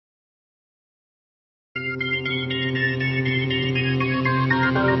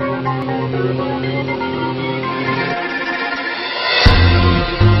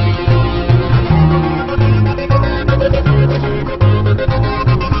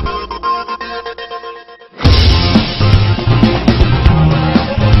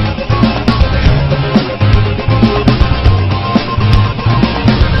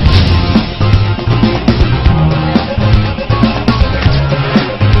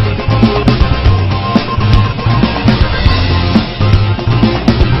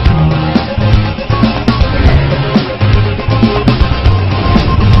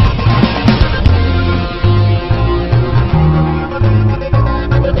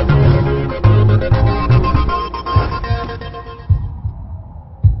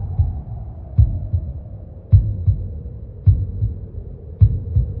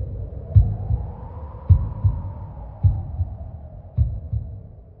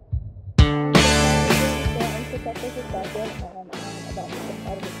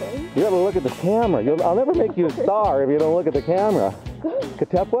You gotta look at the camera. I'll never make you a star if you don't look at the camera.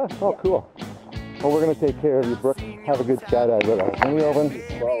 Katepwa? Oh, cool. Well, we're gonna take care of you, Brooke. Have a good skydive with us. When you open,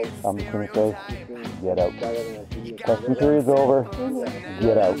 I'm just gonna say, get out. Testing period's over.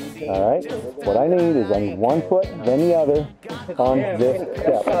 Get out. All right. What I need is one foot, then the other on this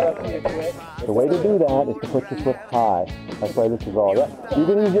step. The way to do that is to put your foot high. That's why this is all. Yeah. You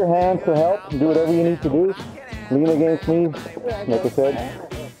can use your hands to help. Do whatever you need to do. Lean against me. Like I said.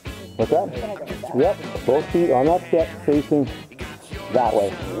 What's that? Yep. Both feet on that step facing that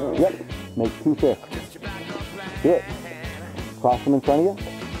way. Yep. Make 2 fists. Do it. Cross them in front of you.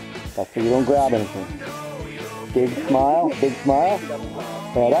 That's so you don't grab anything. Big smile,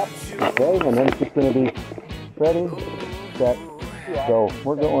 head up, okay, and then it's just going to be ready, set, go.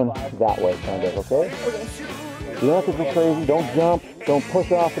 We're going that way, kind of, okay? You don't have to go crazy, don't jump, don't push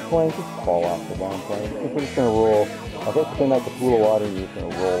off the plane, just fall off the damn plane. We're just going to roll. I'll just spin out the pool of water and you're just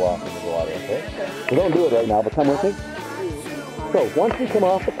going to roll off into the water, okay? So don't do it right now, but come with me. So, once we come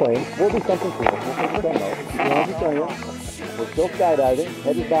off the plane, we'll do something cool. We'll take the demo. We're still skydiving,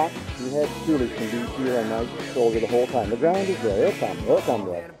 head is back. Your head truly can be here on my shoulder the whole time. The ground is there. It'll come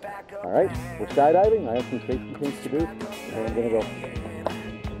there. All right, we're skydiving. I have some safety things to do, and I'm gonna go.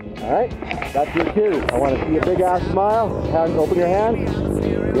 All right, that's your cue. I want to see a big ass smile. Open your hands.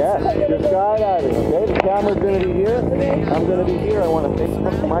 Yes, you're skydiving. Okay, the camera's gonna be here. I'm gonna be here. I want to face the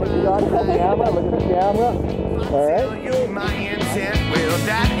mic shot at the camera. Look at the camera. All right. My intent will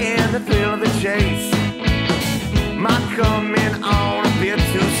that end the thrill of the chase. My coming on a bit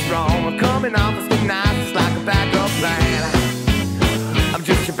too strong. I'm coming off as nice, it's like a backup plan. I'm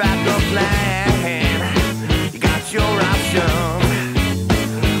just your backup plan. You got your options.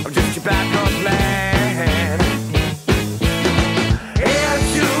 I'm just your backup plan. And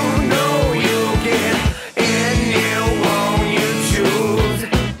you know you get anyone you choose.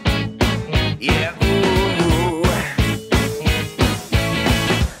 Yeah, ooh.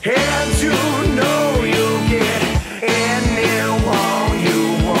 And you know you get anyone you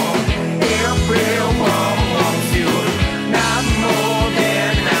want, everyone wants you, not more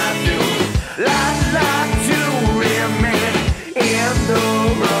than I do. I'd like to remain in the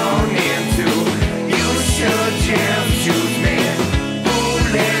running too. You should just choose me,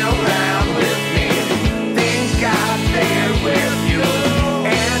 fooling around with me. Think I'd fit with you,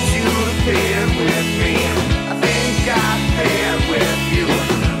 and you'd fit with me. I think I'd fit with you,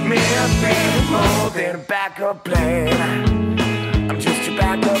 maybe more than a backup plan. I'm just your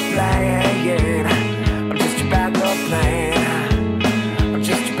backup plan. I'm just your backup plan. I'm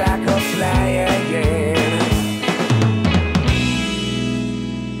just your backup plan.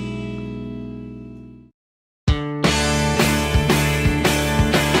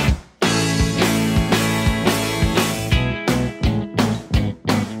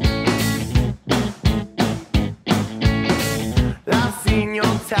 I've seen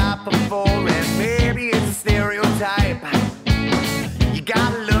your type before, and maybe it's a stereotype. You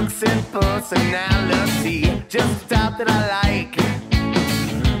got looks and personality, just the type that I like.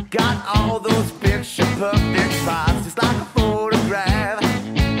 Got all those picture perfect spots, just like a photograph.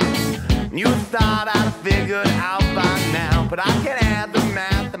 You thought I'd figured out by now, but I can add the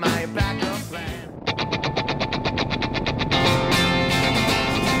math to my backup plan.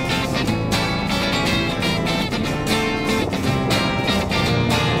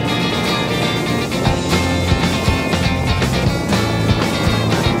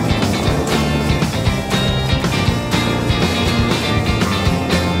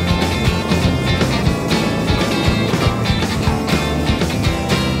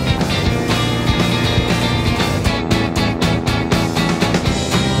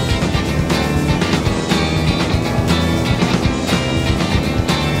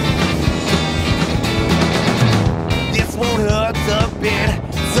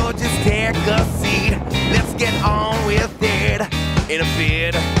 In a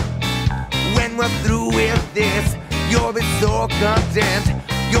bit, when we're through with this, you'll be so content,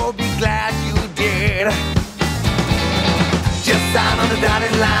 you'll be glad you did. Just sign on the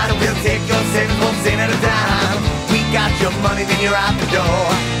dotted line and we'll take your savings 1 cent at a time. We got your money, then you're out the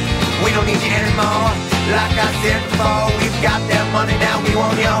door. We don't need you anymore. Like I said before, we've got that money, now we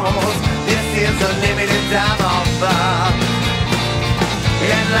want yours. This is a limited time offer.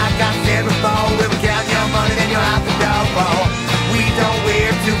 And like I said before, we'll count your money, then you're out the door. We don't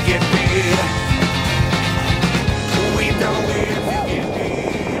wait to get paid. We don't wait to get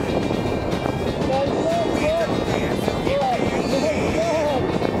paid. We don't wait to get paid.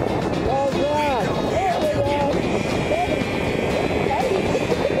 Well done.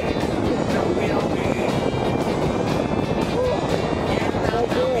 No, we don't wait.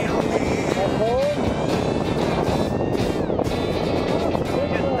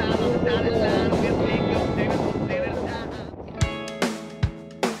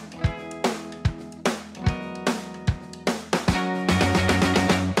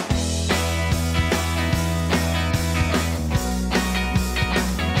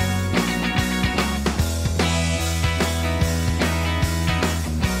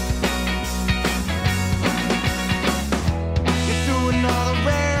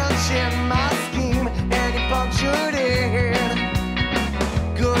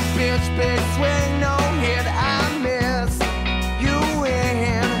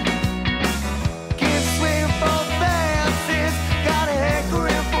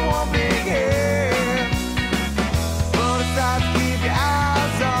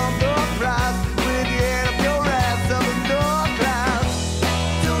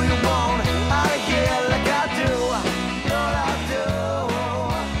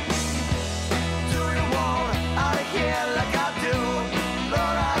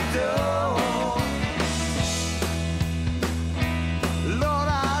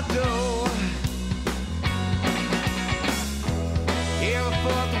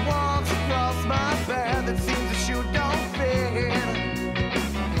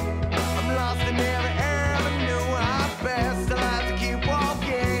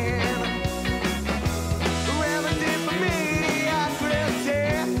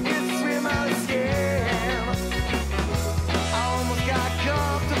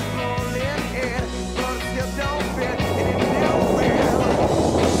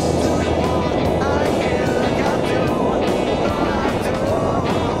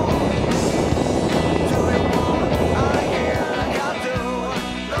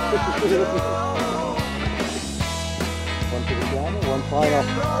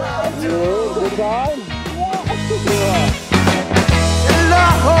 You, good time? Yeah.